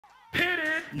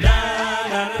Na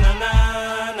na na na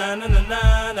na na na na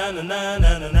na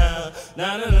na na na na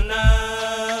na na na.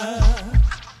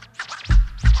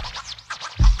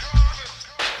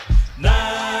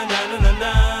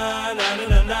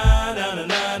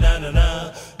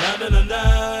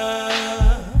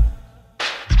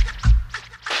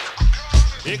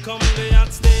 Here come the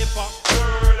Hotstepper.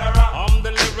 I'm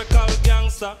the lyrical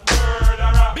gangster.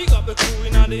 Big up the crew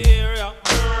in the area.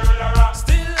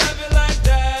 Still have it like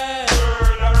that.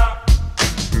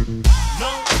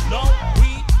 No, no,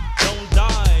 we don't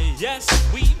die. Yes,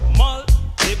 we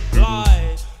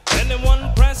multiply.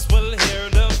 Anyone press will hear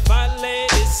the fat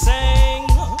lady sing.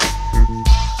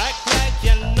 Act like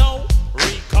you know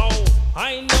Rico.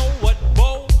 I know what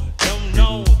Bo don't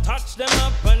know. Touch them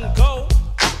up and go.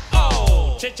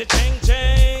 Ching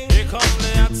ching, here come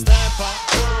the Hotstepper.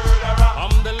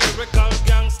 I'm the lyrical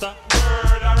gangster.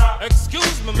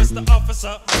 Excuse me, Mr.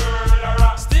 Officer.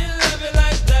 Still have it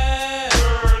like that.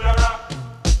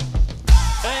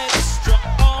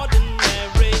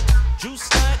 Extraordinary, juice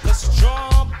like a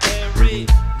strawberry.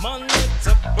 Money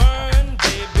to burn,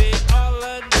 baby, all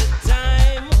of the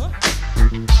time.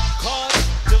 Caught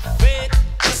to fit,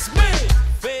 it's me.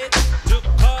 Fit to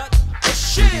cut the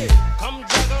shit. Come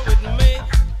juggle with me.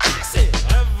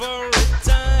 Every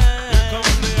time. Here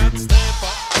come the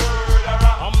Hotstepper.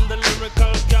 I'm the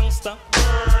lyrical gangster.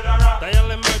 Dial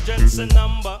emergency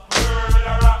number.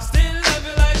 Still love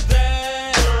you like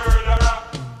that.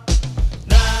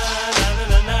 Na na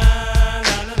na na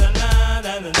na na na na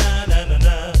na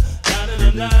na na na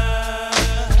na.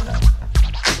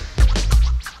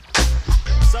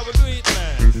 So we do it,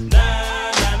 man. Na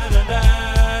na na na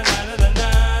na na na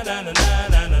na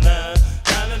na na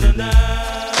na na na.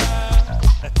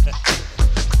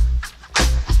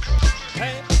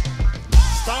 Hey,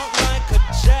 start like a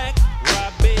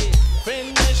jackrabbit,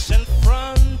 finish in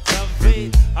front of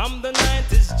it. I'm the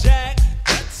 90s Jack,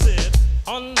 that's it,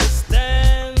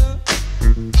 understand?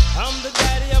 I'm the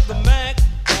daddy of the Mac,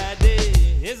 daddy.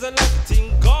 Is a lucky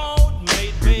thing God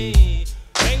made me.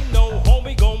 Ain't no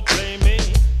homie gon' play me.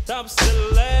 Top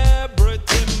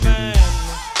celebrity man.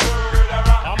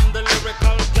 I'm the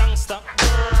lyrical gangster.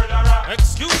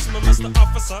 Excuse me, Mr.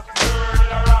 Officer.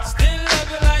 Still love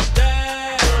you like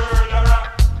that.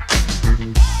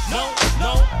 No,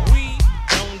 no, we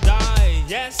don't die.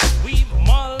 Yes, we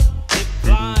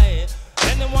multiply.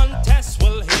 Anyone test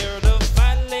will hear the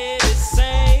fat lady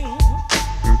sing.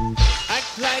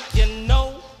 Act like you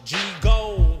know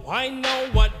G-Go. I know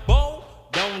what Bo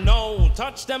don't know.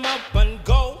 Touch them up and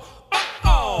go.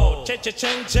 Oh,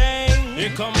 ching ching.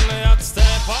 Here come the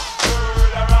Hotstepper.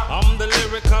 I'm the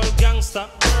lyrical gangster.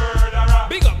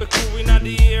 Big up the crew in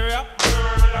the area.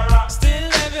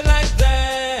 Still have it like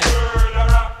that.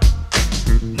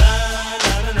 Na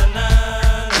na na na na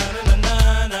na na na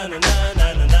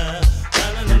na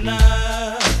na na na.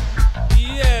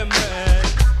 Yeah, man.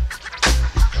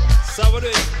 So what do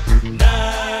it? Na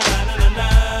na na na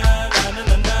na na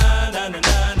na na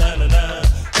na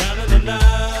na na na.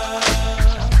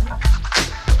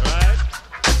 Right.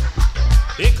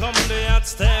 Here come the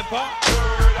Hotstepper.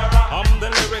 I'm the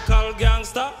lyrical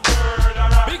gangster.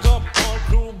 Big up all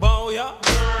crew bow, yeah.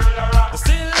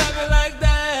 Still have it like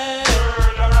that.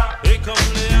 Here come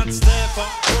the Hotstepper.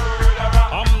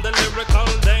 I'm the lyrical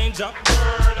danger.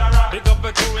 Big up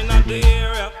the crew in the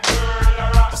area.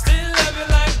 Still have it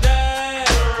like that.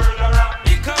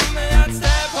 Here come the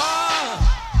Hotstepper.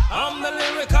 I'm the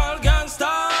lyrical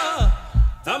gangster.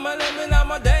 I'm a living,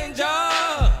 I'm a danger.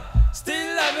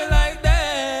 Still have it like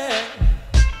that.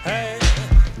 Hey.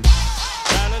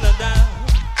 Da da da da,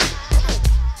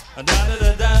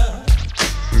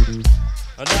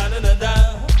 da da da da.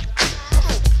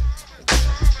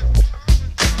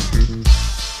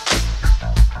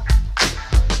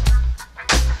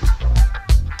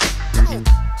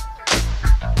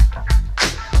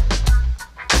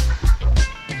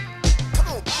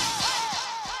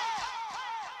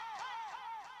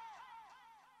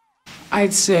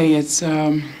 I'd say it's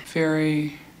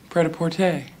very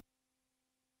pret-a-porter.